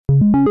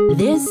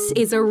This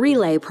is a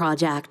relay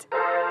project.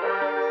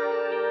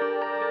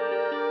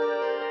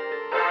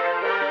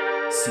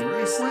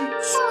 Seriously?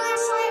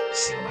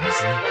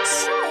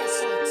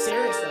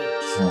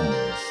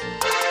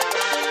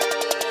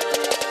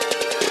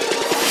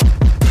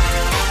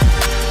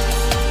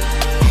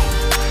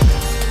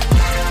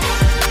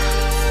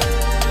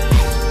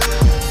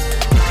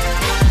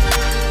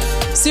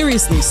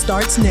 Seriously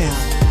starts now.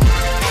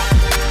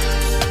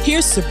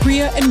 Here's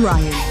Supriya and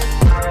Ryan.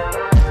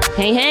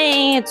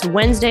 Hey, it's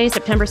Wednesday,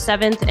 September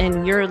 7th,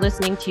 and you're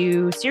listening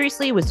to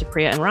Seriously with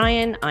Supriya and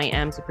Ryan. I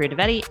am Supriya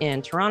Dwivedi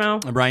in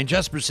Toronto. I'm Ryan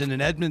Jesperson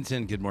in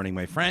Edmonton. Good morning,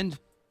 my friend.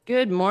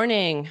 Good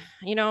morning.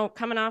 You know,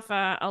 coming off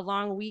a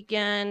long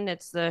weekend,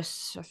 it's the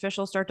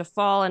official start to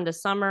fall into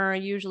summer.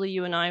 Usually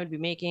you and I would be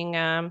making,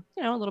 a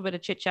little bit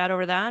of chit chat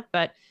over that,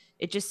 but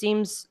it just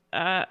seems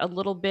a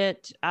little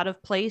bit out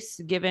of place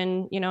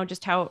given,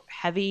 just how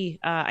heavy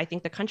I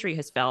think the country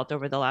has felt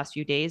over the last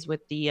few days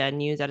with the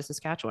news out of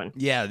Saskatchewan.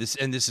 Yeah, this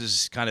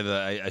is kind of,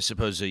 I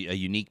suppose, a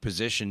unique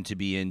position to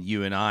be in,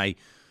 you and I,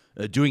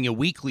 doing a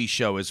weekly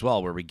show as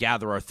well, where we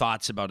gather our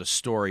thoughts about a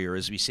story, or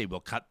as we say, we'll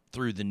cut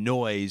through the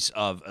noise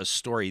of a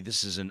story.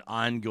 This is an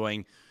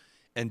ongoing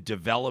and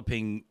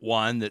developing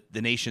one that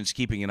the nation's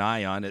keeping an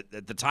eye on.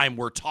 At the time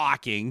we're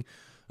talking,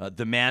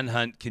 the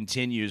manhunt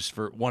continues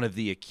for one of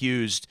the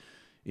accused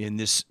in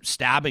this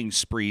stabbing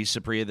spree,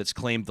 Supriya, that's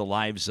claimed the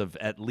lives of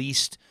at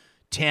least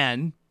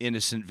 10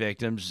 innocent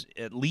victims,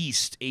 at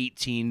least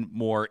 18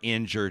 more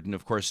injured, and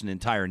of course an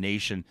entire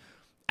nation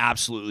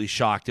absolutely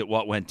shocked at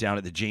what went down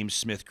at the James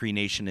Smith Cree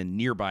Nation in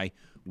nearby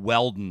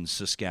Weldon,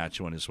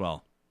 Saskatchewan as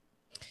well.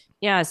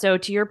 Yeah, so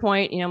to your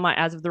point,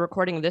 as of the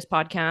recording of this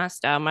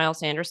podcast, Miles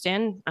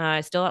Sanderson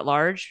is still at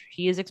large.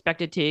 He is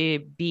expected to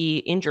be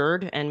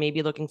injured and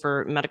maybe looking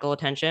for medical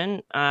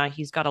attention.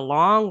 He's got a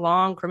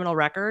long criminal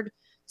record,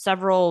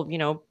 several,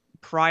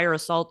 prior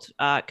assault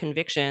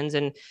convictions.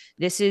 And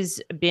this has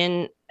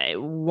been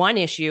one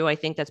issue I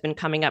think that's been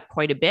coming up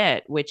quite a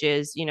bit, which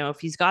is, if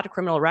he's got a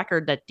criminal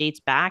record that dates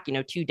back,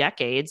 2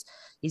 decades,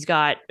 he's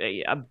got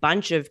a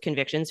bunch of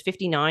convictions,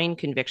 59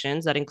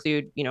 convictions that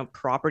include,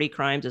 property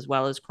crimes as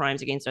well as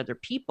crimes against other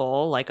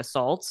people like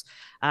assaults.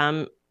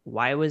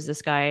 Why was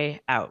this guy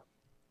out?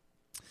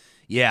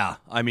 Yeah,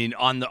 I mean,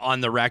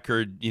 on the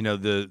record,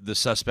 the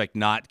suspect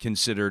not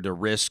considered a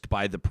risk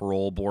by the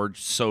parole board,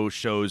 so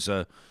shows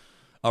a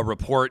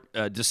report,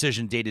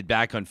 decision dated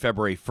back on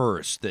February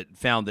 1st that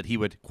found that he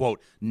would,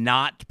 quote,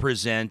 not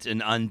present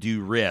an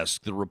undue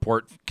risk. The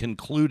report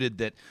concluded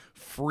that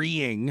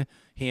freeing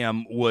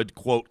him would,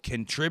 quote,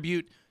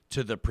 contribute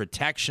to the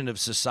protection of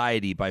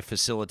society by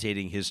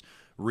facilitating his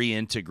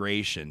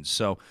reintegration.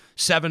 So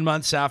 7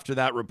 months after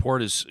that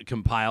report is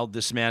compiled,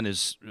 this man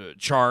is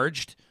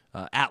charged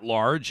at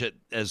large at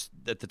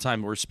the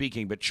time we're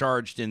speaking, but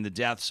charged in the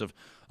deaths of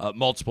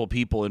multiple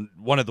people in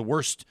one of the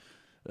worst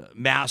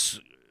mass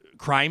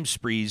crime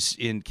sprees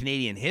in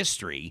Canadian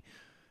history.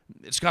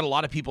 It's got a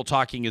lot of people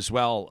talking as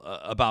well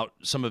about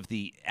some of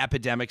the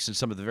epidemics and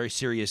some of the very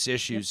serious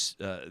issues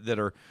that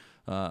are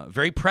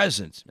very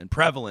present and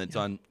prevalent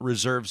on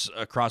reserves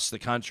across the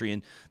country.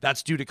 And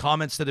that's due to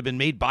comments that have been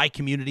made by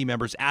community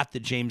members at the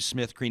James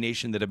Smith Cree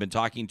Nation that have been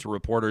talking to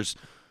reporters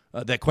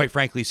that, quite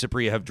frankly,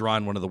 Supriya, have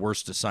drawn one of the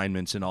worst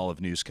assignments in all of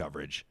news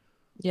coverage.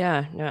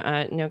 Yeah,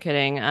 no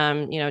kidding.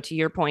 To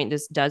your point,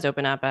 this does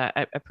open up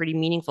a pretty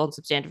meaningful and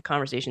substantive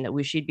conversation that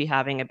we should be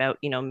having about,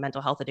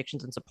 mental health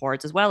addictions and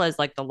supports, as well as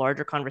like the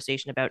larger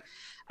conversation about,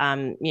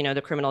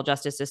 the criminal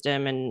justice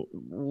system and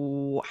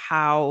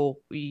how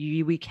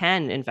we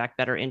can, in fact,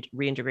 better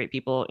reintegrate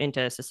people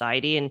into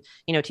society. And,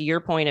 to your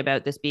point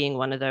about this being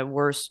one of the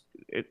worst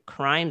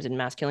crimes and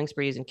mass killing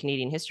sprees in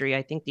Canadian history,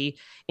 I think the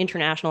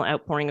international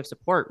outpouring of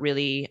support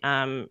really,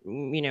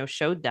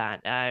 showed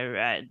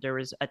that. There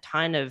was a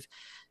ton of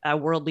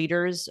world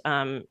leaders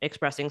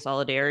expressing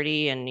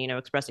solidarity and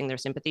expressing their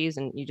sympathies,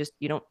 and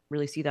you don't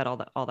really see that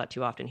all that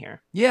too often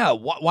here. Yeah,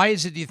 why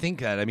is it? Do you think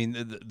that? I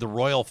mean, the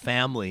royal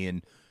family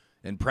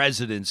and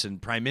presidents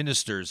and prime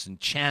ministers and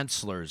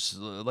chancellors,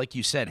 like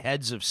you said,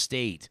 heads of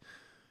state,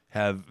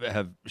 have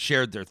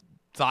shared their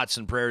thoughts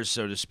and prayers,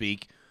 so to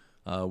speak,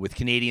 with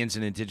Canadians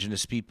and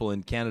Indigenous people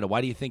in Canada.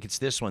 Why do you think it's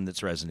this one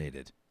that's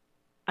resonated?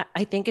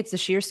 I think it's the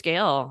sheer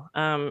scale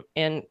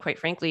and, quite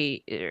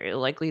frankly,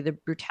 likely the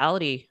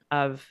brutality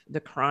of the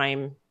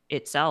crime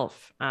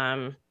itself.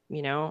 A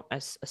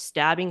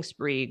stabbing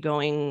spree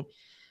going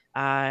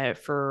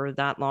for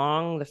that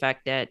long, the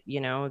fact that,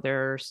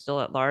 they're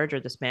still at large, or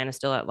this man is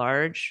still at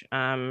large.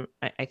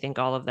 I think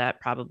all of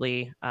that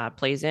probably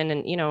plays in.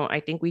 And, I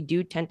think we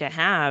do tend to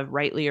have,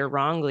 rightly or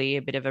wrongly,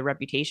 a bit of a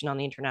reputation on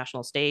the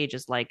international stage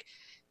as like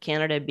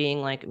Canada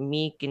being like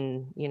meek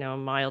and,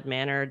 mild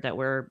mannered, that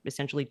we're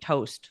essentially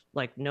toast.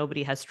 Like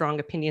nobody has strong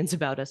opinions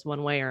about us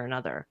one way or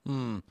another.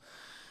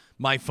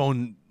 My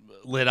phone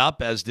lit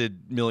up, as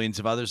did millions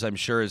of others, I'm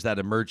sure, as that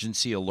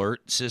emergency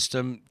alert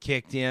system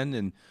kicked in.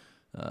 And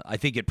I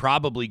think it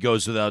probably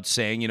goes without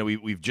saying,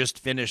 we've just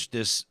finished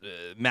this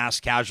mass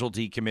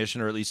casualty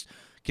commission, or at least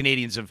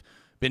Canadians have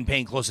been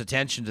paying close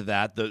attention to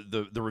that,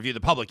 the review, the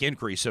public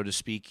inquiry, so to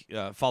speak,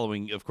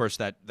 following, of course,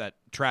 that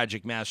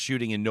tragic mass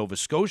shooting in Nova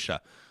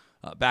Scotia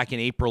back in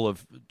April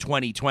of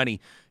 2020.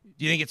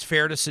 Do you think it's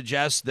fair to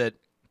suggest that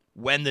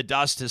when the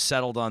dust has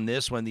settled on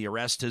this, when the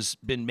arrest has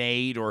been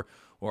made, or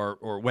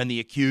when the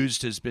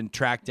accused has been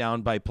tracked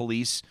down by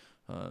police,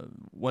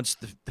 once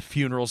the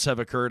funerals have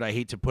occurred, I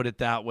hate to put it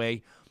that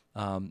way,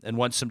 and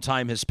once some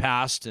time has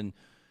passed and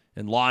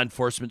law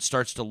enforcement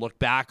starts to look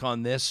back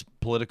on this,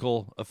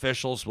 political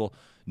officials will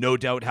no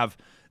doubt have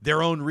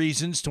their own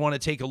reasons to want to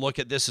take a look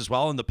at this as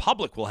well, and the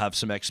public will have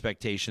some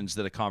expectations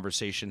that a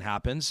conversation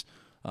happens,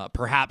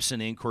 perhaps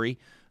an inquiry.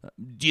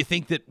 Do you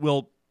think that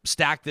we'll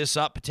stack this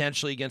up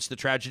potentially against the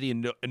tragedy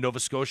in Nova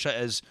Scotia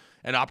as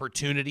an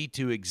opportunity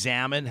to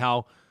examine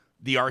how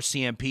the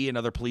RCMP and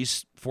other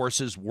police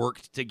forces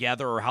worked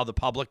together, or how the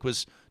public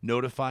was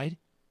notified?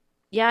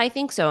 Yeah, I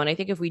think so. And I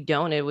think if we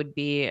don't, it would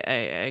be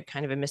a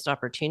kind of a missed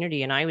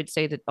opportunity. And I would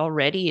say that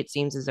already it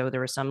seems as though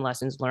there were some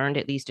lessons learned,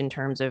 at least in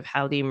terms of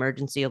how the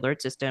emergency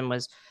alert system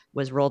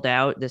was rolled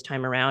out this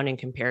time around and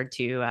compared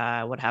to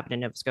what happened in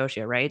Nova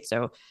Scotia, right?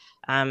 So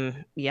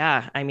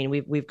yeah, I mean,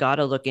 we've got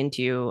to look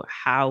into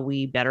how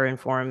we better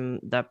inform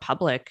the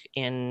public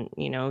in,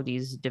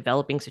 these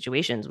developing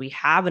situations. We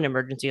have an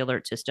emergency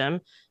alert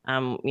system.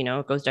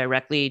 It goes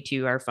directly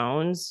to our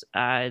phones.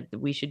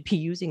 We should be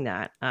using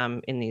that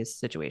in these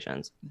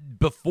situations.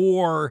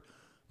 Before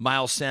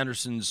Miles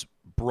Sanderson's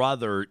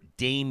brother,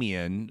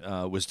 Damien,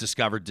 was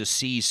discovered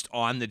deceased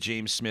on the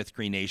James Smith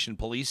Cree Nation,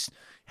 police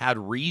had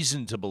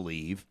reason to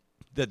believe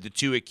that the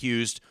two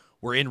accused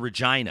were in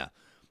Regina.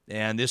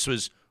 And this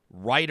was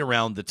right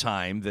around the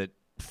time that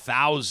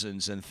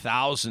thousands and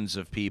thousands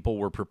of people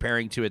were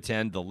preparing to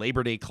attend the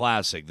Labor Day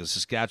Classic, the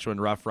Saskatchewan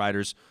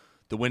Roughriders,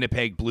 the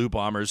Winnipeg Blue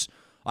Bombers.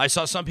 I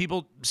saw some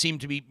people seem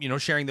to be,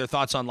 sharing their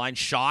thoughts online,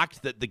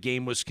 shocked that the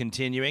game was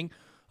continuing.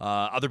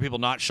 Other people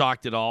not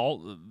shocked at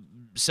all.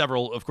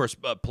 Several, of course,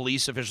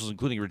 police officials,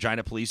 including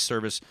Regina Police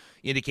Service,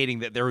 indicating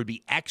that there would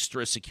be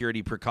extra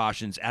security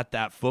precautions at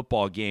that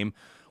football game.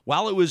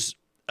 While it was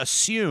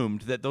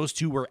assumed that those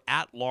two were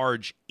at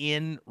large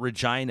in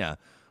Regina,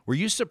 were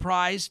you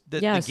surprised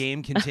that Yes. the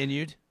game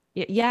continued?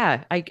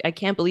 Yeah, I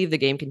can't believe the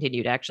game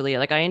continued, actually.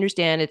 Like, I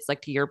understand it's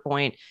like, to your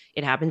point,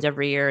 it happens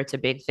every year. It's a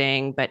big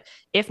thing. But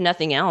if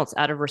nothing else,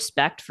 out of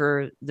respect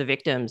for the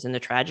victims and the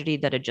tragedy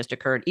that had just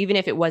occurred, even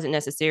if it wasn't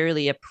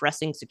necessarily a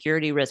pressing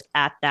security risk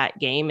at that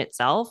game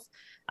itself,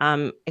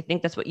 I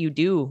think that's what you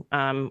do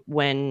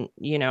when,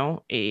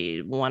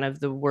 one of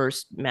the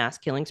worst mass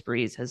killing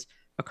sprees has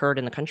occurred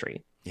in the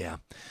country. Yeah.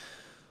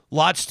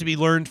 Lots to be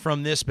learned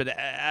from this, but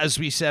as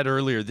we said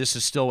earlier, this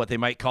is still what they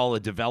might call a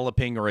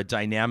developing or a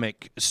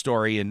dynamic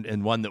story,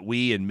 and one that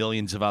we and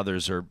millions of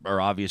others are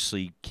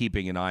obviously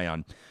keeping an eye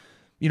on.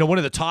 One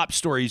of the top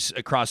stories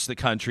across the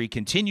country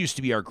continues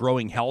to be our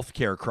growing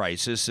healthcare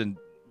crisis, and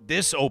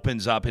this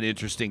opens up an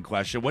interesting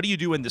question. What do you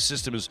do when the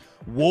system is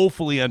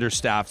woefully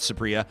understaffed,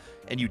 Supriya,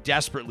 and you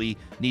desperately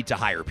need to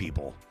hire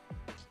people?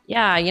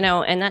 Yeah,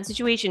 and that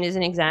situation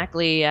isn't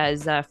exactly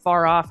as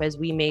far off as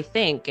we may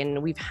think.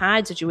 And we've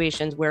had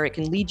situations where it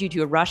can lead you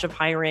to a rush of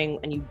hiring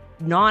and you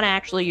not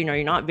actually,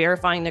 you're not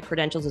verifying the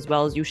credentials as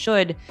well as you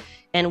should.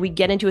 And we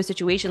get into a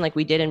situation like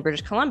we did in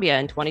British Columbia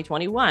in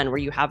 2021, where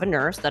you have a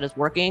nurse that is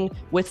working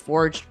with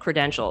forged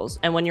credentials.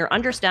 And when you're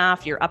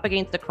understaffed, you're up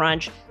against the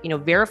crunch,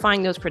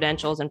 verifying those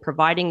credentials and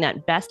providing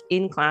that best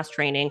in-class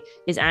training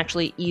is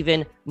actually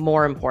even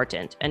more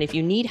important. And if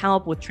you need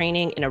help with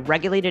training in a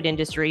regulated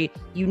industry,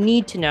 you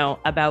need to know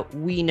about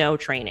We Know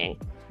Training.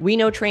 We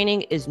Know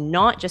Training is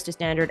not just a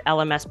standard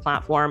LMS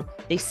platform.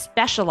 They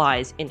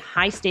specialize in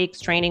high-stakes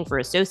training for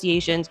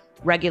associations,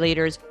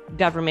 regulators,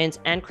 governments,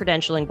 and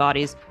credentialing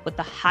bodies with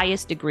the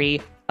highest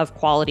degree of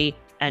quality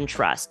and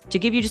trust. To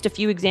give you just a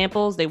few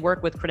examples, they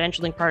work with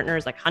credentialing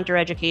partners like hunter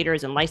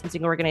educators and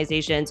licensing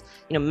organizations,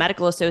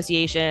 medical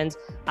associations,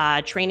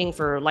 training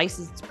for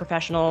licensed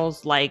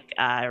professionals like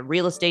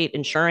real estate,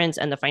 insurance,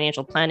 and the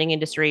financial planning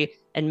industry,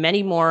 and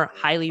many more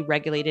highly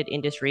regulated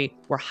industry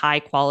where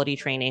high quality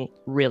training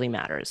really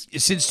matters.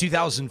 Since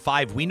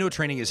 2005, We Know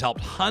Training has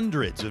helped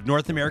hundreds of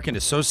North American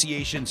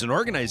associations and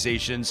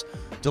organizations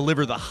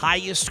deliver the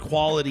highest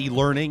quality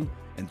learning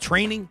and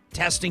training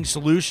testing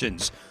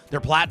solutions. Their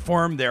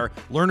platform, their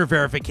learner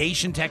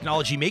verification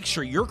technology makes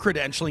sure you're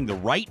credentialing the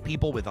right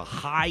people with a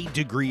high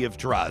degree of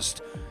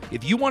trust.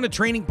 If you want a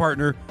training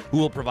partner who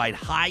will provide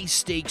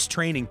high-stakes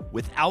training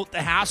without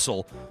the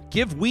hassle,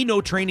 give We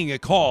Know Training a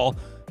call.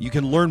 You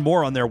can learn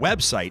more on their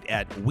website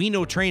at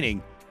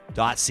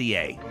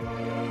weknowtraining.ca.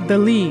 The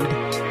Lead.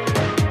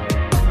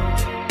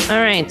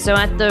 All right, so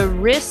at the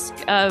risk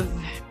of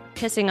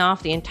pissing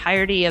off the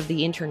entirety of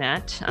the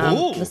internet,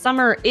 the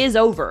summer is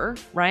over,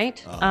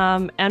 right?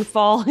 And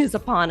fall is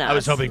upon us. I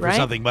was hoping right? for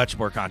something much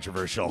more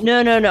controversial. No.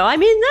 I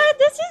mean,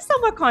 this is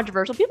somewhat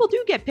controversial. People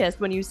do get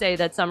pissed when you say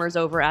that summer's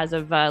over as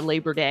of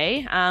Labor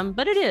Day,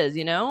 but it is,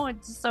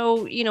 It's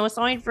so,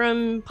 aside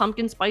from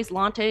pumpkin spice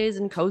lattes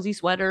and cozy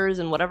sweaters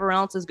and whatever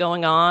else is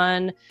going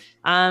on,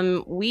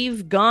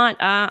 We've got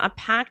a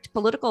packed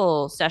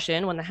political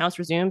session when the House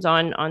resumes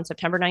on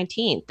September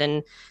 19th.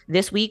 And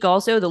this week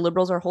also, the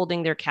Liberals are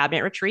holding their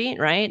cabinet retreat,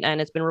 right?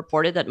 And it's been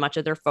reported that much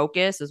of their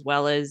focus, as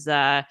well as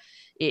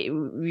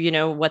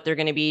what they're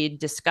going to be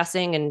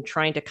discussing and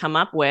trying to come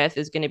up with,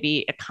 is going to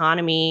be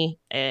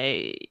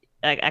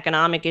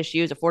economic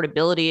issues,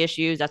 affordability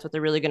issues. That's what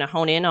they're really going to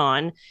hone in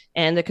on.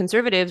 And the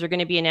Conservatives are going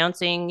to be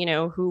announcing,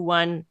 who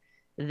won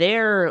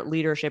their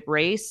leadership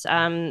race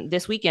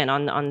this weekend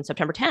on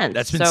September 10th.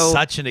 That's been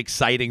such an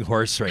exciting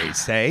horse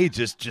race, hey?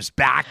 Just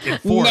back and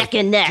forth. Neck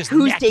and neck. Just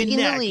Who's neck taking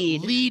and neck. the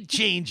lead? Lead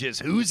changes.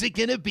 Who's it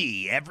going to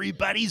be?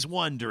 Everybody's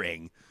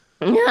wondering.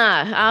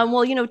 Yeah.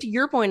 Well, to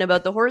your point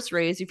about the horse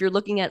race, if you're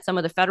looking at some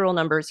of the federal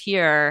numbers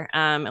here,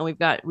 and we've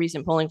got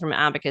recent polling from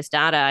Abacus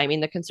data, I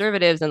mean, the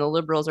Conservatives and the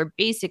Liberals are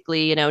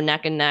basically,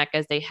 neck and neck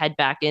as they head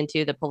back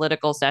into the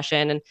political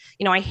session. And,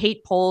 I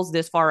hate polls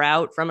this far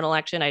out from an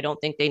election. I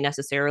don't think they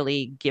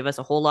necessarily give us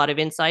a whole lot of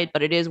insight,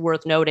 but it is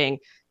worth noting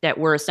that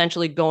we're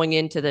essentially going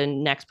into the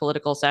next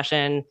political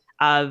session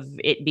of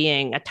it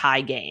being a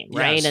tie game,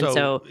 right? Yeah, and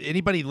so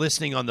anybody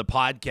listening on the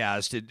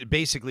podcast,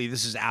 basically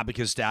this is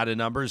Abacus data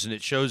numbers, and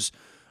it shows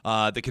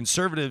the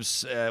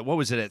Conservatives, what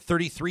was it, at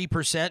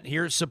 33%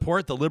 here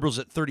support, the Liberals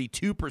at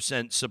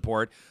 32%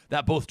 support.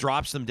 That both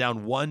drops them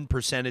down 1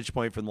 percentage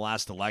point from the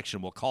last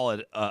election. We'll call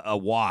it a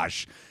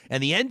wash.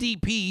 And the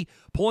NDP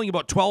pulling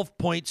about 12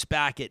 points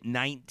back at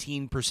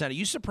 19%. Are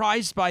you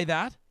surprised by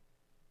that?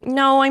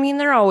 No, I mean,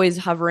 they're always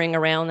hovering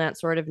around that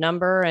sort of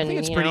number. And I think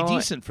it's pretty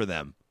decent for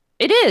them.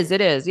 It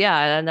is.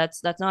 Yeah. And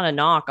that's not a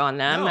knock on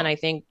them. No. And I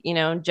think,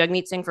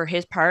 Jagmeet Singh, for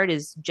his part,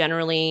 is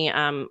generally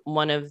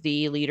one of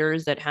the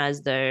leaders that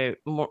has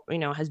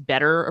has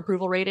better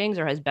approval ratings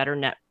or has better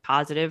net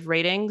positive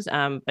ratings,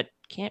 but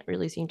can't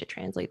really seem to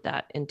translate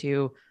that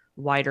into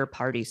wider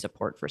party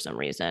support for some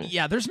reason.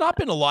 Yeah, there's not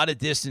been a lot of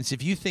distance.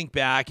 If you think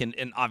back, and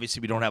obviously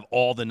we don't have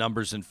all the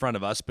numbers in front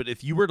of us, but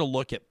if you were to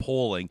look at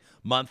polling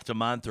month to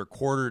month or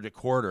quarter to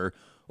quarter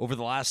over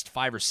the last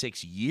 5 or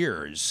 6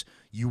 years,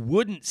 you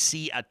wouldn't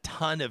see a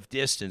ton of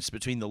distance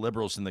between the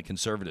Liberals and the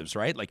Conservatives,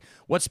 right? Like,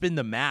 what's been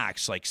the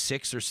max? Like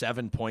 6 or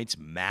 7 points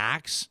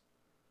max?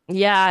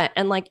 Yeah,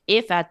 and like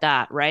if at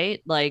that,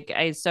 right? Like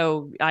I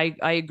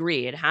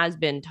agree. It has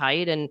been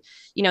tight, and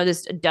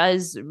this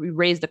does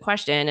raise the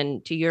question.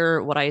 And to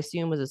your what I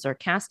assume was a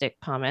sarcastic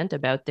comment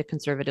about the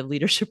Conservative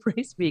leadership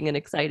race being an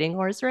exciting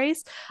horse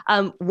race.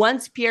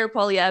 Once Pierre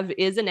Poilievre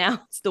is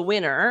announced the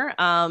winner,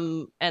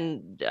 and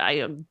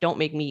I don't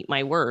make me eat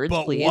my words,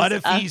 but please. What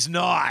if he's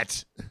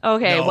not?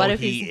 Okay, no, what if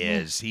he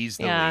is? He's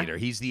the leader.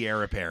 He's the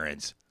heir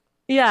apparent.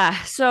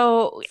 Yeah.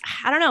 So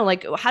I don't know,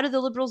 like, how do the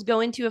Liberals go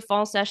into a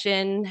fall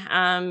session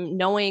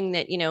knowing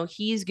that,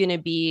 he's going to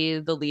be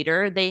the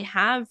leader? They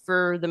have,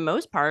 for the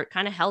most part,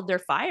 kind of held their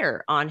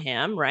fire on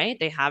him, right?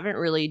 They haven't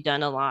really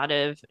done a lot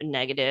of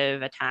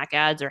negative attack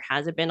ads. There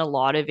hasn't been a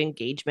lot of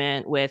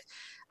engagement with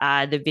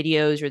the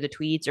videos or the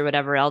tweets or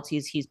whatever else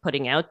he's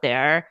putting out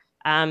there.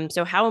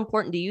 So how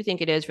important do you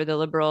think it is for the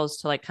Liberals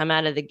to come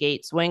out of the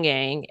gate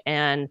swinging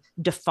and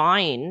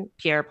define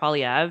Pierre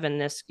Poilievre and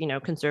this,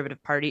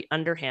 Conservative Party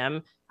under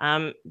him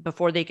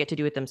before they get to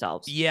do it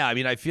themselves? Yeah, I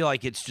mean, I feel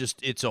like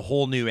it's a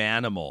whole new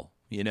animal.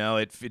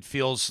 It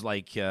feels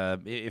like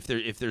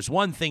if there's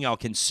one thing I'll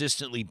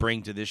consistently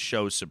bring to this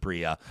show,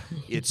 Supriya,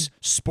 it's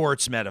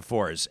sports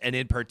metaphors, and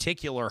in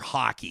particular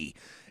hockey.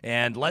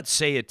 And let's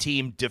say a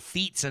team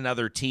defeats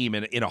another team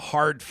in a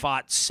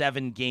hard-fought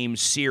 7-game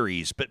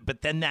series,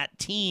 but then that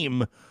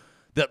team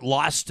that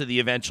lost to the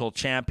eventual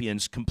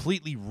champions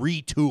completely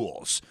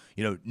retools.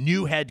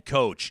 New head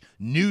coach,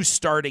 new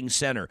starting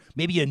center,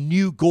 maybe a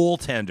new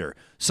goaltender,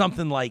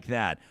 something like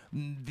that.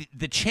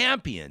 The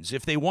champions,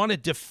 if they want to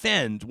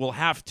defend, will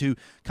have to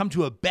come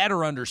to a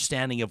better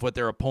understanding of what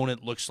their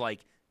opponent looks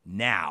like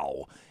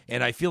now.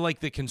 And I feel like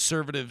the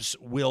Conservatives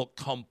will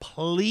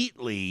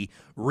completely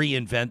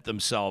reinvent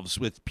themselves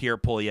with Pierre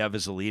Poilievre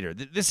as a leader.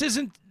 This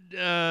isn't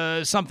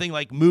something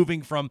like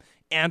moving from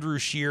Andrew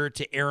Scheer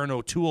to Aaron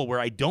O'Toole, where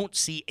I don't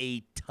see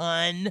a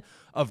ton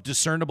of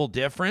discernible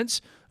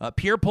difference.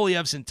 Pierre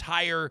Poilievre's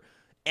entire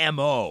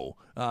MO,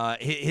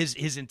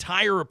 his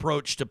entire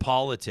approach to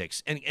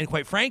politics, and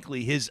quite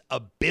frankly, his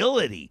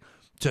ability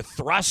to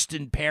thrust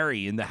and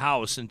parry in the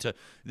House, and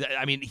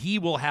he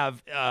will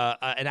have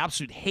an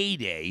absolute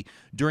heyday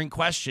during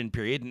question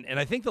period, and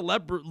I think the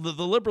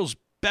Liberals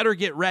better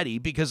get ready,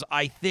 because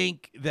I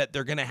think that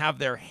they're going to have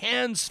their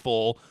hands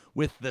full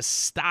with the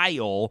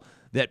style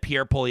that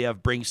Pierre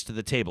Poilievre brings to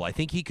the table. I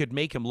think he could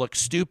make him look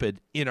stupid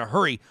in a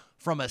hurry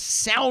from a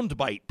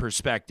soundbite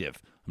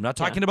perspective. I'm not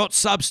talking about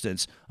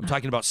substance. I'm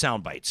talking about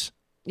sound bites.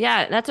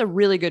 Yeah, that's a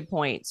really good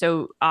point.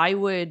 So I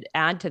would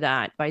add to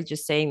that by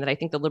just saying that I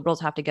think the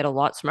Liberals have to get a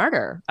lot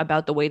smarter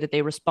about the way that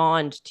they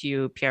respond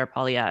to Pierre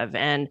Poilievre,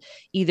 and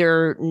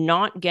either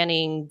not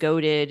getting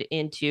goaded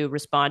into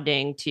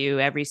responding to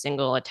every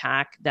single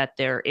attack that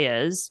there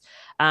is,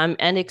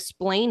 and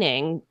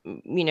explaining,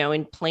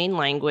 in plain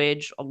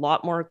language, a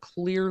lot more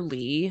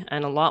clearly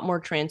and a lot more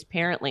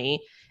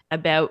transparently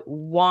about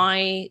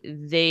why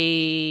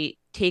they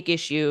take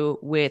issue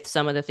with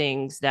some of the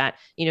things that,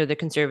 the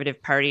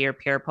Conservative Party or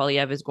Pierre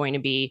Poilievre is going to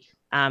be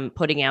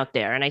putting out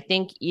there. And I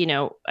think,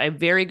 a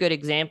very good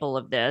example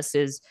of this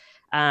is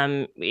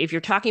if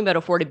you're talking about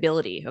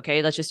affordability,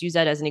 okay, let's just use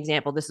that as an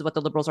example. This is what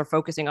the Liberals are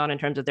focusing on in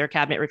terms of their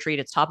cabinet retreat.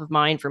 It's top of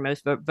mind for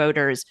most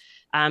voters.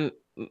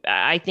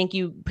 I think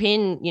you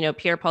pin,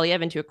 Pierre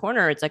Poilievre into a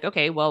corner. It's like,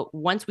 okay, well,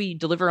 once we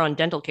deliver on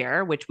dental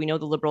care, which we know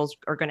the Liberals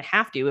are going to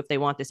have to if they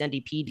want this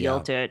NDP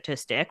deal to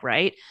stick,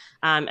 right?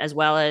 As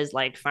well as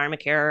like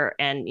pharmacare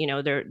and,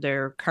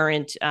 their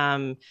current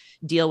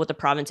deal with the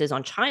provinces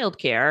on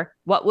childcare.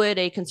 What would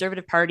a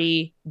Conservative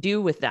Party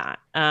do with that?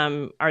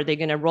 Are they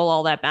going to roll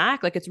all that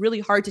back? Like, it's really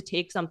hard to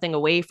take something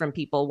away from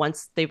people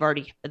once they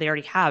already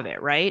have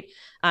it, right?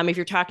 If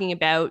you're talking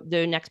about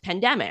the next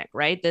pandemic,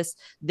 right?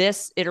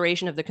 This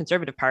iteration of the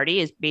Conservative Party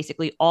is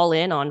basically all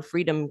in on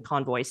freedom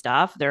convoy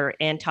stuff. They're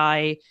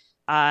anti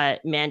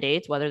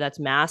mandates, whether that's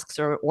masks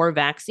or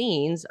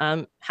vaccines.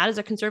 How does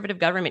a Conservative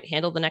government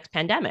handle the next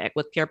pandemic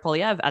with Pierre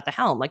Poilievre at the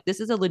helm? Like, this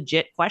is a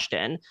legit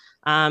question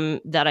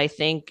that I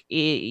think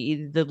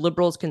the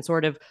Liberals can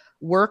sort of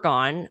work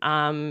on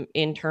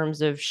in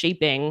terms of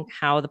shaping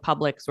how the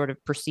public sort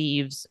of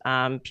perceives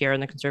Pierre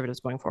and the Conservatives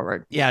going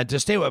forward. Yeah, to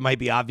state what might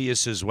be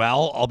obvious as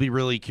well, I'll be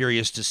really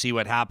curious to see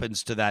what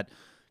happens to that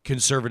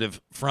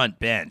Conservative front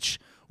bench,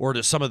 or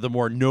to some of the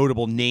more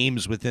notable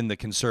names within the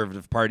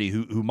Conservative Party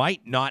who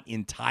might not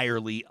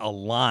entirely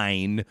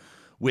align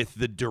with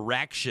the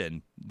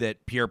direction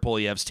that Pierre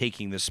Poilievre's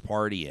taking this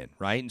party in,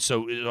 right? And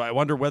so I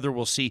wonder whether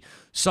we'll see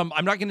some,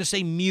 I'm not going to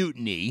say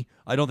mutiny.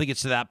 I don't think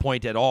it's to that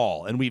point at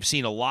all. And we've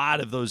seen a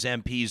lot of those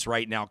MPs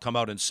right now come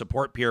out and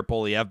support Pierre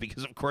Poilievre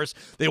because, of course,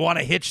 they want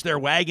to hitch their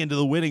wagon to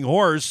the winning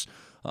horse.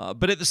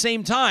 But at the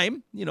same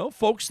time,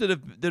 folks that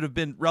have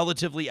been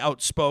relatively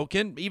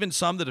outspoken, even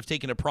some that have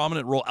taken a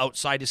prominent role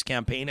outside his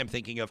campaign. I'm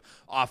thinking of,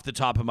 off the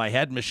top of my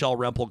head, Michelle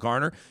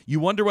Rempel-Garner.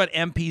 You wonder what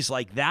MPs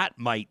like that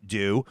might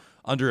do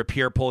under a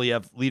Pierre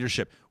Poilievre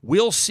leadership.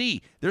 We'll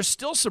see. There's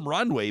still some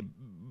runway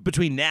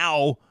between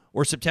now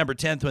or September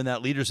 10th when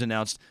that leader's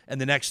announced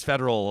and the next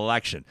federal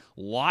election.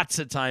 Lots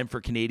of time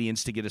for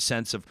Canadians to get a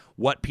sense of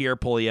what Pierre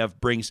Poilievre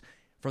brings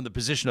from the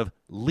position of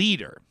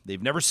leader. They've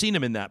never seen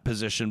him in that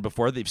position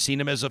before. They've seen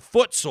him as a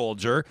foot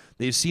soldier.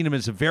 They've seen him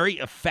as a very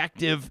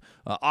effective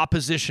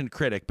opposition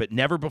critic, but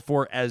never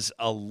before as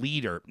a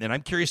leader. And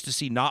I'm curious to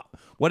see not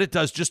what it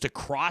does just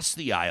across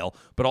the aisle,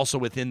 but also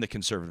within the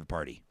Conservative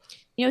Party.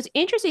 It's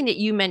interesting that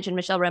you mentioned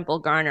Michelle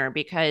Rempel-Garner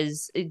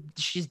because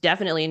she's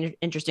definitely an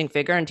interesting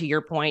figure. And to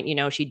your point,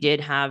 she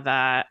did have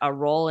a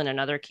role in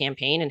another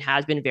campaign and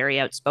has been very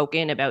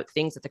outspoken about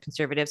things that the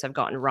Conservatives have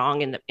gotten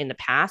wrong in the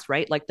past,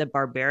 right? Like the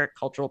barbaric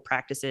cultural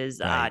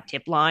practices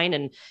tip line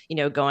and,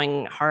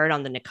 going hard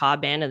on the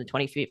niqab ban in the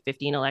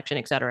 2015 election,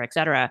 et cetera, et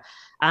cetera.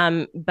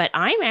 But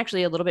I'm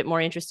actually a little bit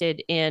more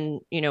interested in,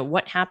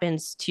 what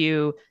happens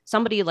to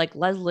somebody like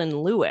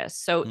Leslyn Lewis.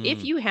 So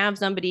if you have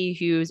somebody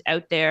who's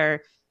out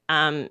there,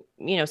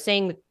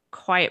 saying the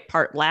quiet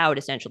part loud,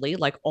 essentially,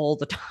 like all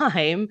the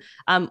time,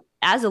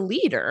 as a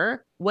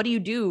leader, what do you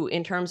do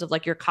in terms of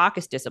like your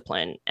caucus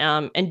discipline?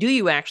 And do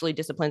you actually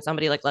discipline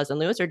somebody like Leslyn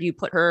Lewis, or do you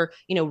put her,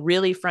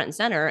 really front and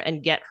center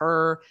and get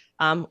her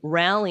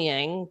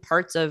rallying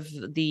parts of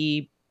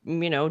the,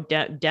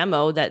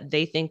 demo that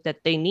they think that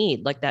they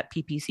need, like that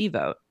PPC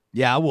vote?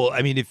 Yeah, well,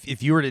 I mean,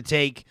 if you were to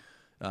take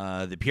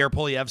the Pierre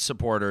Poilievre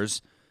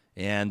supporters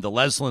and the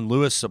Leslyn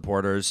Lewis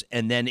supporters,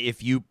 and then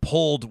if you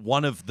pulled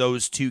one of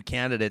those two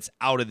candidates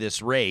out of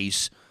this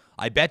race,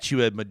 I bet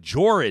you a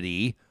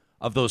majority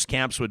of those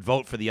camps would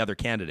vote for the other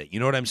candidate. You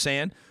know what I'm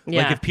saying?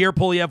 Yeah. Like if Pierre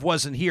Poilievre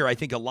wasn't here, I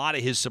think a lot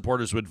of his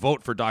supporters would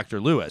vote for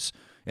Dr. Lewis.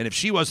 And if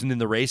she wasn't in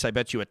the race, I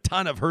bet you a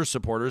ton of her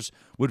supporters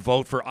would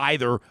vote for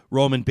either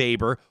Roman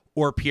Baber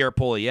or Pierre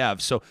Poilievre.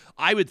 So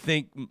I would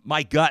think,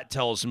 my gut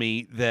tells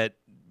me that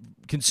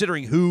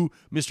considering who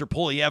Mr.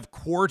 Poilievre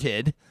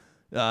courted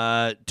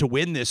to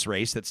win this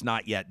race, that's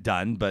not yet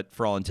done, but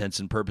for all intents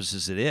and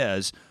purposes it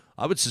is,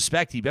 I would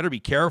suspect he better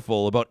be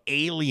careful about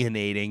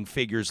alienating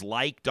figures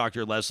like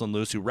Dr. Leslyn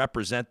Lewis, who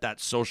represent that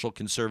social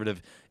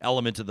conservative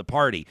element of the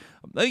party.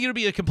 I think it'll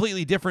be a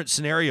completely different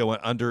scenario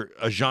under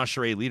a Jean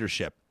Charest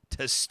leadership,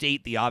 to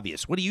state the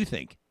obvious. What do you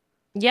think?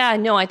 Yeah,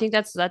 no, I think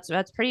that's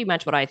pretty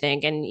much what I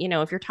think. And,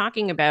 if you're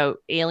talking about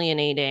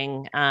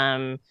alienating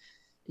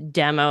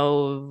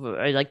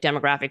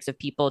demographics of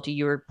people, to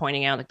you were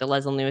pointing out like the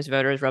Leslyn Lewis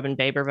voters, Robin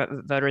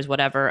Baber voters,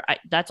 whatever,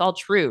 that's all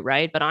true,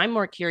 right? But I'm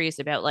more curious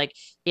about like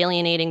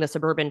alienating the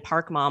suburban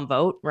park mom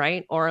vote,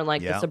 right? Or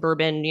like the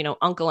suburban,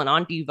 uncle and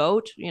auntie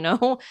vote,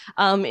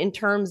 in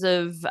terms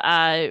of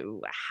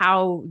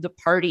how the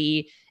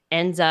party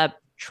ends up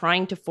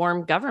trying to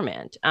form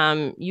government.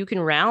 You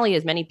can rally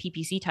as many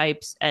PPC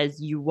types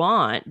as you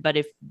want, but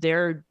if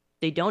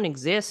they don't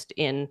exist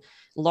in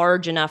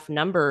large enough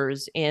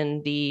numbers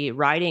in the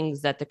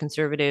ridings that the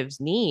Conservatives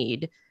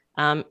need,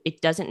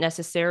 it doesn't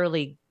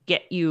necessarily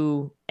get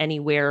you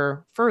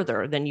anywhere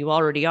further than you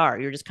already are.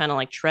 You're just kind of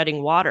like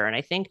treading water. And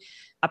I think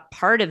a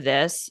part of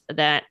this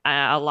that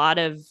a lot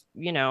of,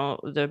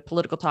 the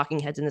political talking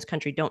heads in this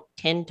country don't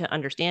tend to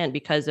understand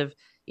because of,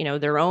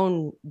 their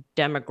own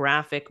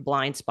demographic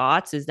blind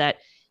spots, is that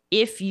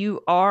if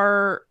you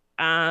are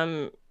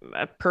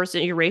a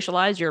person, you're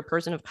racialized, you're a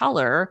person of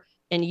color,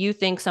 and you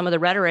think some of the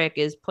rhetoric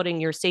is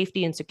putting your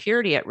safety and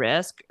security at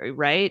risk,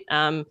 right?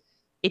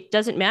 It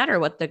doesn't matter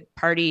what the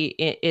party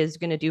is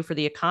going to do for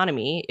the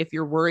economy. If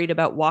you're worried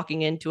about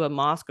walking into a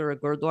mosque or a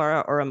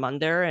gurdwara or a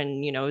mandir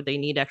and, they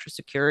need extra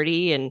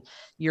security, and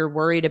you're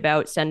worried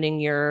about sending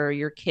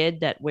your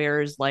kid that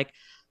wears like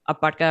a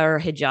parka or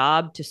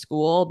hijab to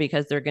school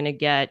because they're going to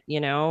get,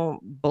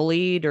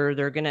 bullied, or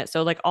they're going to,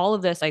 so like all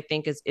of this, I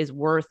think is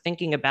worth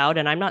thinking about.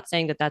 And I'm not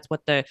saying that that's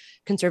what the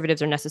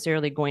Conservatives are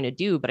necessarily going to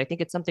do, but I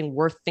think it's something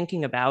worth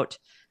thinking about,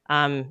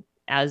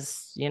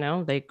 as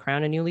they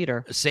crown a new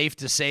leader. Safe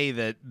to say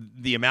that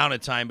the amount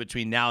of time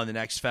between now and the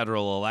next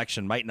federal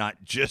election might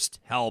not just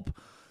help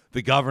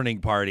the governing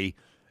party.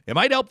 It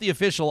might help the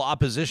official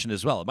opposition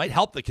as well. It might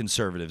help the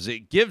Conservatives.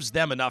 It gives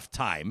them enough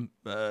time,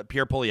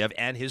 Pierre Poilievre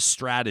and his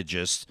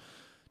strategists,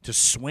 to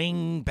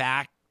swing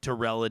back to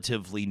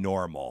relatively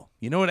normal.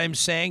 You know what I'm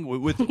saying?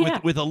 With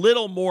a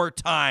little more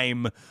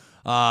time,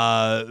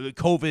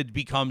 COVID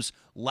becomes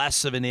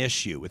less of an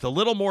issue. With a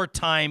little more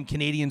time,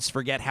 Canadians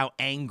forget how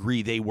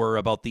angry they were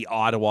about the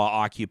Ottawa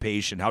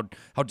occupation,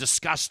 how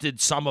disgusted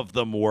some of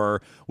them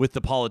were with the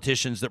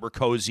politicians that were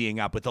cozying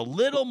up. With a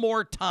little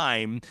more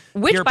time,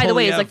 which, Pierre by the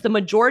way, is Poilievre, like the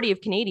majority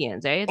of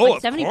Canadians, eh? It's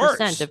like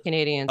 70% of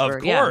Canadians. Of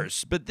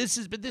course, but this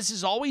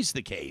is always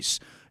the case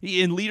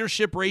in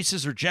leadership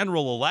races or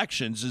general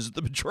elections. Is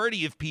the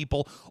majority of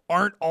people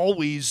aren't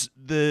always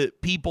the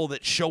people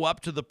that show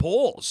up to the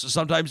polls.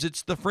 Sometimes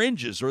it's the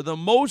fringes, or the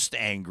most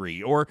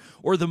angry, or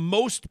the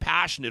most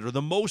passionate, or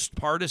the most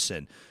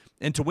partisan.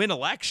 And to win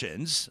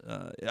elections,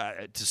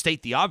 to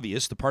state the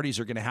obvious, the parties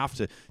are going to have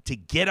to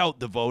get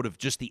out the vote of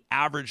just the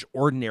average,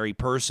 ordinary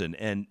person.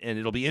 And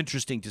it'll be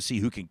interesting to see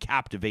who can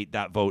captivate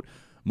that vote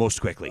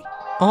most quickly.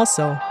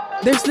 Also,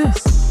 there's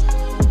this.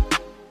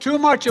 Too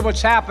much of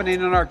what's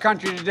happening in our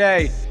country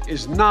today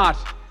is not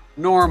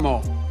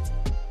normal.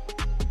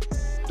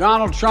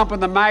 Donald Trump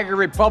and the MAGA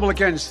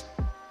Republicans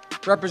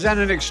represent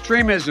an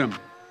extremism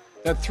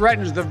that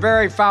threatens the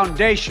very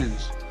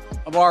foundations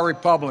of our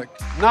republic.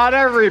 Not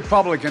every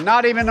Republican,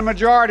 not even the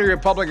majority of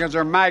Republicans,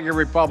 are MAGA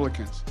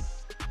Republicans.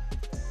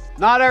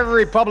 Not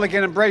every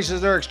Republican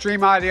embraces their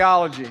extreme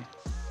ideology.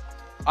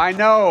 I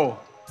know,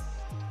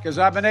 because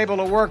I've been able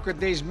to work with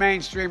these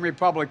mainstream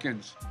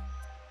Republicans.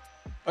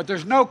 But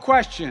there's no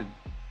question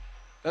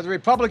that the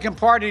Republican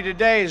Party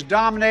today is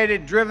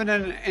dominated, driven,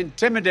 and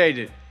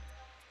intimidated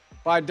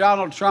by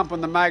Donald Trump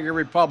and the MAGA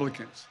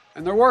Republicans.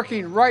 And they're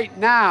working right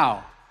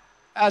now,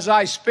 as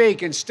I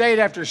speak, in state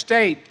after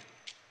state,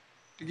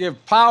 to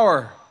give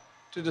power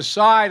to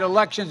decide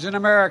elections in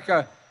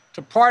America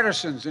to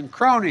partisans and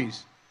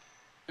cronies,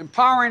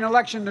 empowering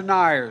election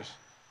deniers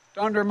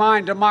to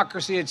undermine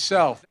democracy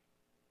itself.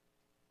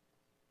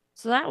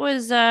 So that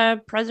was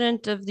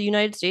President of the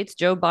United States,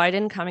 Joe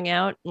Biden, coming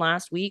out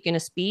last week in a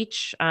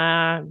speech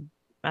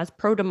as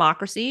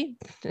pro-democracy.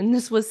 And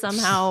this was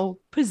somehow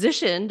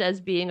positioned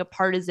as being a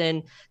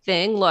partisan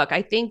thing. Look,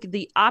 I think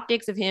the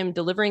optics of him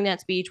delivering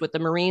that speech with the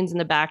Marines in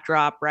the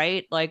backdrop,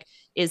 right, like,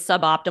 is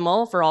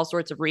suboptimal for all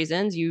sorts of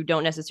reasons. You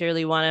don't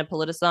necessarily want to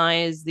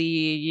politicize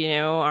the,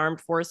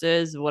 armed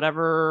forces,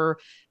 whatever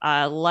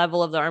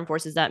level of the armed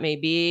forces that may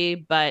be.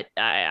 But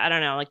I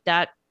don't know, like,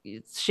 that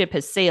ship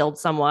has sailed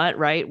somewhat,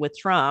 right, with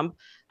Trump.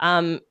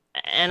 And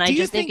I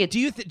just think it. Do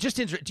you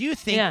think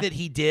that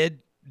he did?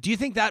 Do you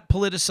think that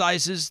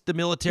politicizes the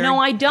military? No,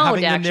 I don't.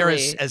 Having them there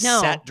actually, as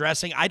no. set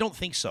dressing, I don't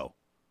think so.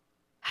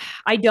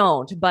 I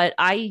don't, but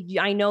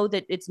I know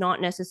that it's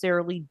not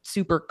necessarily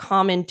super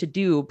common to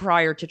do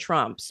prior to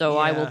Trump. So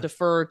I will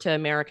defer to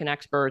American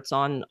experts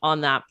on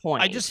that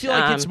point. I just feel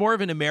like it's more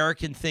of an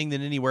American thing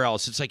than anywhere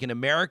else. It's like an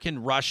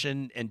American,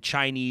 Russian, and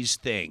Chinese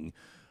thing.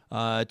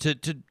 To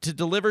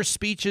deliver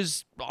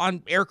speeches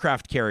on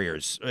aircraft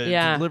carriers,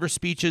 to deliver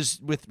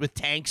speeches with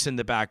tanks in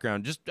the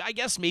background. Just, I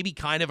guess, maybe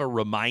kind of a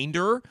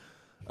reminder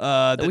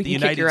that the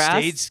United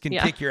States can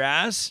kick your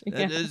ass.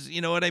 Is,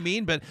 you know what I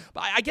mean? But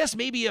I guess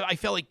maybe I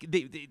felt like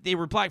they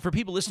were black. For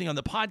people listening on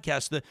the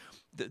podcast,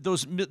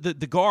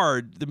 the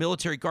guard, the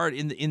military guard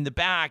in the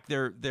back,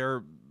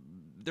 their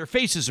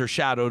faces are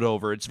shadowed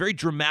over. It's very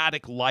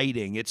dramatic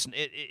lighting.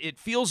 It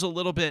feels a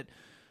little bit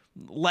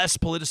less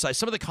politicized.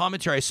 Some of the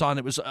commentary I saw, and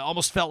it was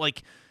almost felt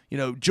like,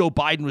 Joe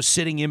Biden was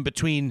sitting in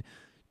between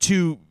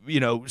two,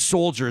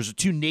 soldiers,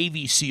 two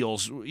Navy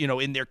SEALs,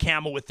 in their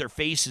camo with their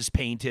faces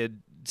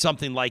painted,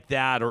 something like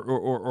that,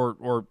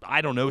 or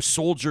I don't know,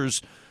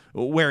 soldiers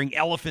wearing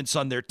elephants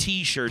on their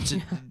T-shirts.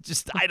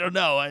 Just, I don't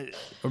know.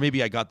 Or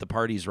maybe I got the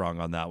parties wrong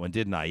on that one,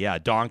 didn't I? Yeah,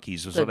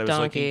 donkeys was what I was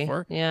looking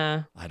for.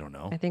 Yeah. I don't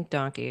know. I think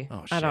donkey.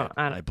 Oh, shit.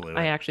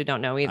 I actually don't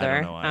know either.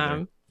 I don't know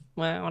either.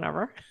 Well,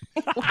 whatever.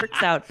 It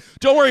works out.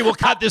 Don't worry, we'll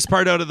cut this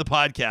part out of the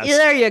podcast. Yeah,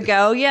 there you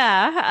go.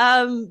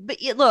 Yeah. But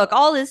look,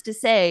 all this to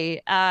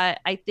say,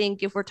 I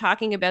think if we're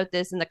talking about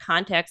this in the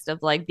context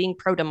of like being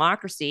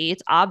pro-democracy,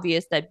 it's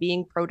obvious that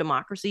being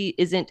pro-democracy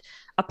isn't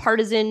a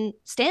partisan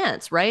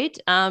stance, right?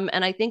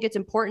 And I think it's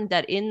important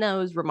that in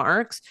those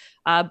remarks,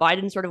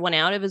 Biden sort of went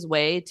out of his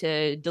way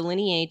to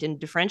delineate and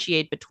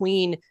differentiate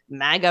between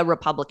MAGA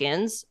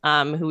Republicans,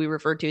 who we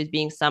refer to as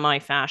being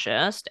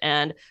semi-fascist,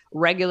 and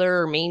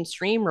regular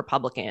mainstream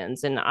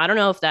Republicans. And I don't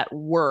know if that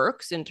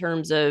works in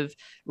terms of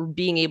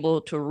being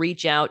able to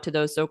reach out to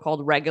those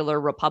so-called regular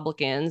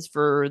Republicans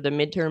for the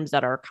midterms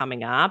that are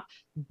coming up.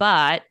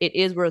 But it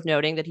is worth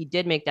noting that he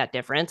did make that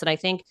difference. And I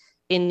think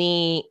in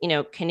the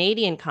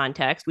Canadian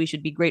context, we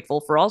should be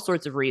grateful for all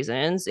sorts of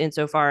reasons,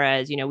 insofar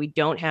as we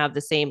don't have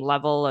the same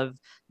level of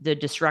the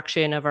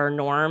destruction of our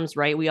norms,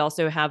 right? We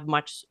also have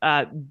much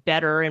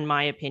better, in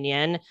my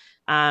opinion,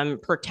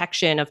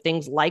 protection of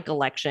things like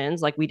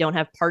elections. Like, we don't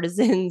have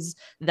partisans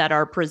that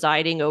are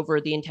presiding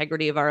over the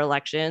integrity of our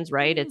elections,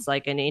 right? It's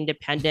like an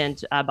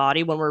independent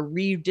body. When we're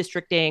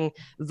redistricting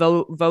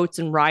votes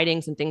and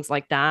ridings and things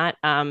like that,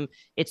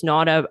 it's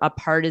not a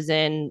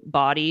partisan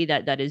body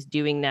that is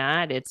doing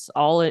that. It's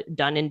all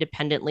done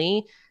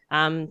independently.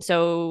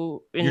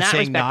 So in You're that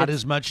saying respect, not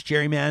as much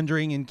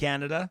gerrymandering in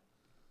Canada?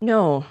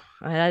 No,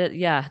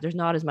 there's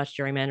not as much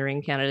gerrymandering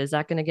in Canada. Is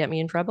that going to get me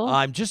in trouble?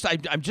 I'm just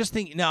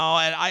thinking. No,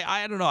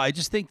 I don't know. I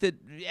just think that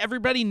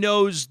everybody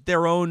knows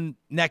their own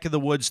neck of the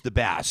woods the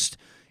best.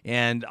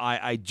 And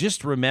I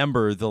just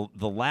remember the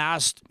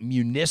last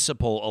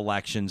municipal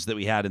elections that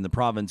we had in the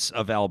province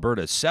of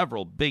Alberta,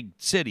 several big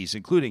cities,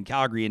 including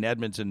Calgary and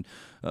Edmonton,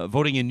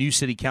 voting in new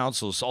city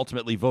councils,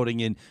 ultimately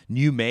voting in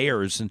new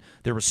mayors. And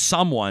there was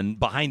someone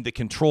behind the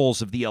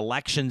controls of the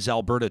Elections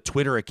Alberta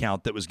Twitter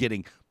account that was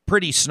getting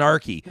pretty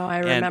snarky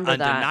and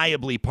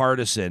undeniably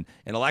partisan.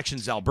 And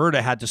Elections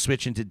Alberta had to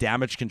switch into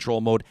damage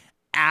control mode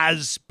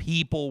as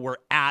people were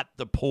at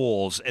the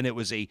polls, and it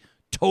was a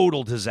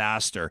total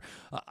disaster.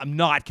 I'm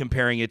not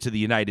comparing it to the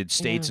United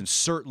States and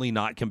certainly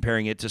not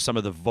comparing it to some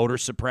of the voter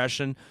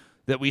suppression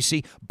that we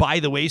see. By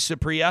the way,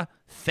 Supriya,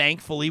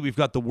 thankfully, we've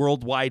got the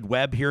World Wide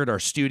Web here at our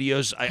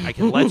studios. I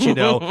can let you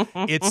know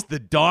it's the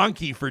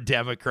donkey for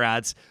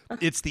Democrats.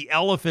 It's the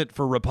elephant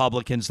for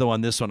Republicans, though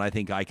on this one, I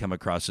think I come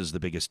across as the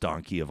biggest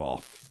donkey of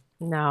all.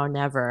 No,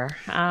 never.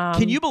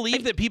 Can you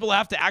believe that people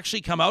have to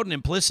actually come out and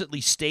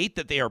implicitly state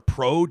that they are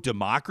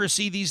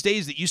pro-democracy these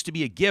days? It used to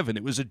be a given.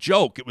 It was a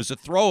joke. It was a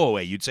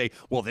throwaway. You'd say,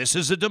 well, this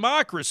is a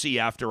democracy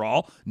after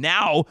all.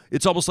 Now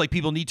it's almost like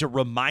people need to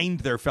remind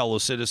their fellow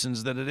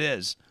citizens that it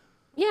is.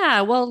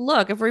 Yeah, well,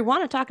 look, if we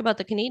want to talk about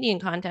the Canadian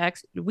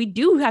context, we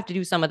do have to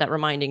do some of that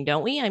reminding,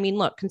 don't we? I mean,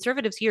 look,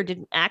 conservatives here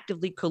didn't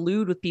actively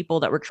collude with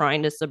people that were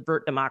trying to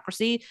subvert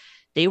democracy.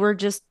 They were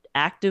just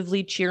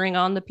actively cheering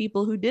on the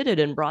people who did it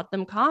and brought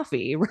them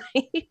coffee,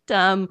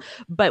 right?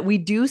 But we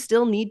do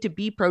still need to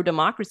be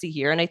pro-democracy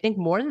here. And I think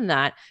more than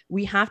that,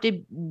 we have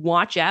to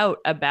watch out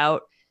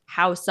about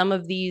how some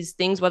of these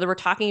things, whether we're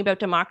talking about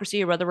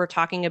democracy or whether we're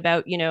talking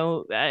about,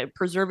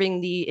 preserving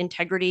the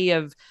integrity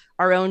of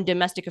our own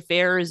domestic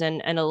affairs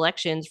and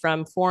elections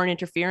from foreign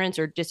interference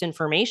or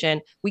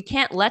disinformation, we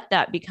can't let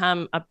that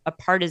become a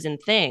partisan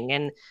thing.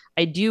 And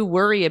I do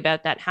worry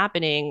about that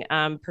happening,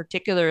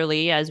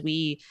 particularly as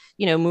we,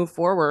 move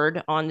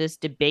forward on this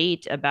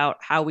debate about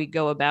how we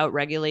go about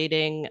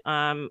regulating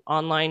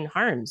online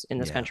harms in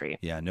this country.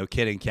 Yeah, no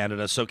kidding,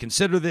 Canada. So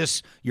consider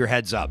this your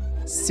heads up.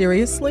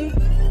 Seriously?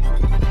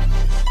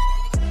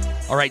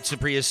 All right,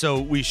 Supriya, so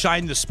we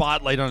shine the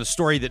spotlight on a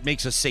story that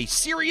makes us say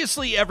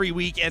seriously every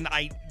week, and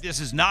this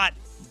is not,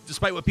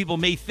 despite what people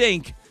may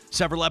think,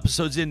 several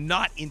episodes in,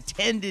 not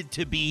intended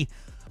to be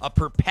a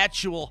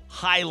perpetual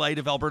highlight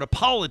of Alberta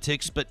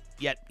politics, but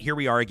yet here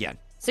we are again.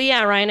 So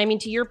yeah, Ryan, I mean,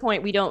 to your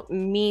point, we don't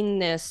mean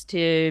this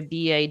to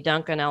be a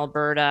Dunk on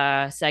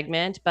Alberta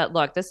segment, but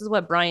look, this is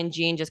what Brian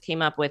Jean just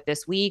came up with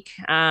this week.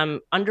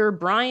 Under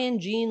Brian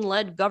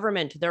Jean-led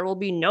government, there will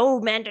be no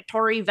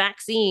mandatory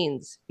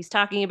vaccines. He's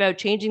talking about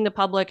changing the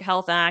Public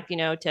Health Act,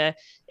 to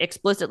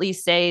explicitly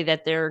say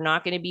that they're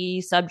not going to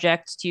be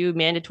subject to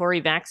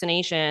mandatory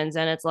vaccinations.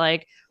 And it's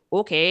like,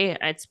 okay,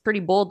 it's pretty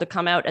bold to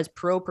come out as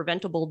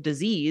pro-preventable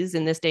disease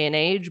in this day and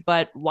age,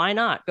 but why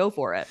not? Go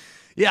for it.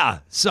 Yeah,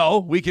 so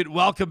we could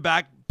welcome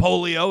back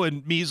polio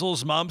and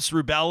measles, mumps,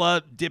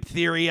 rubella,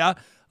 diphtheria.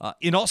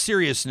 In all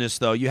seriousness,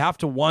 though, you have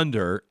to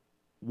wonder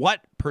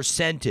what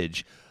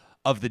percentage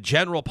of the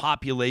general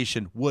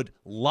population would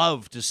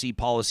love to see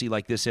policy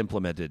like this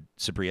implemented,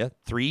 Supriya?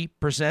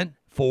 3%?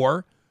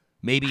 4%?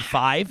 Maybe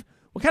 5%?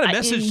 What kind of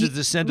message does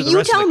this send to the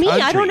rest of the country? You tell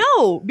me. I don't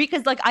know.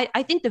 Because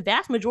I think the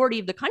vast majority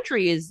of the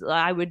country is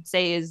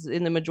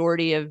in the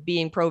majority of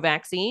being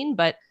pro-vaccine,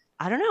 but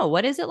I don't know.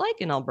 What is it like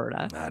in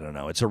Alberta? I don't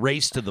know. It's a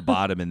race to the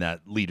bottom in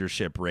that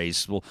leadership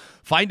race. We'll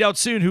find out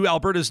soon who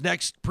Alberta's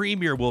next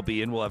premier will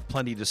be, and we'll have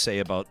plenty to say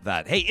about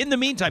that. Hey, in the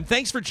meantime,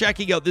 thanks for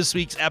checking out this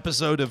week's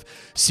episode of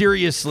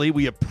Seriously.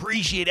 We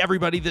appreciate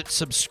everybody that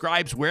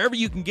subscribes wherever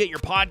you can get your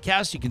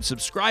podcast. You can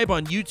subscribe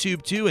on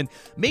YouTube, too, and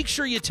make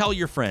sure you tell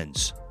your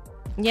friends.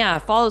 Yeah,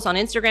 follow us on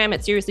Instagram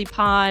at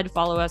SeriouslyPod.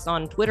 Follow us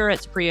on Twitter at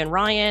Supriya and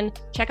Ryan.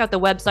 Check out the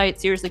website,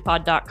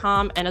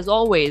 seriouslypod.com. And as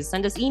always,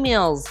 send us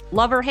emails,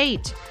 love or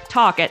hate,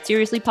 talk at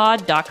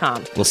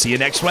seriouslypod.com. We'll see you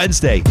next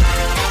Wednesday.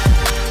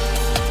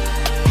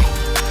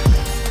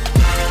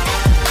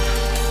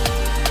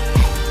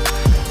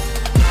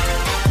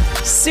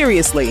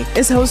 Seriously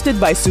is hosted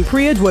by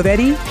Supriya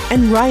Dwivedi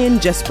and Ryan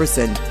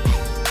Jesperson.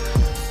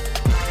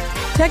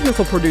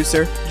 Technical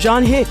producer,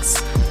 John Hicks.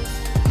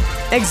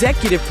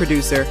 Executive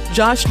producer,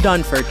 Josh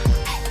Dunford.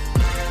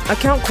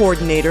 Account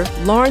coordinator,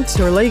 Lawrence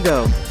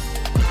Dorlego.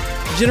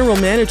 General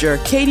manager,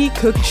 Katie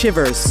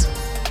Cook-Shivers.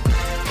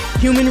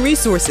 Human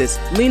resources,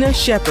 Lena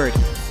Shepard.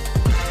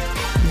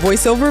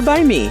 Voiceover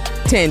by me,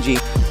 Tangi.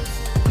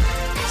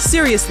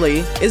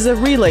 Seriously is a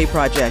relay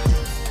project.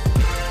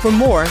 For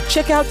more,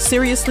 check out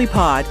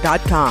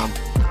seriouslypod.com.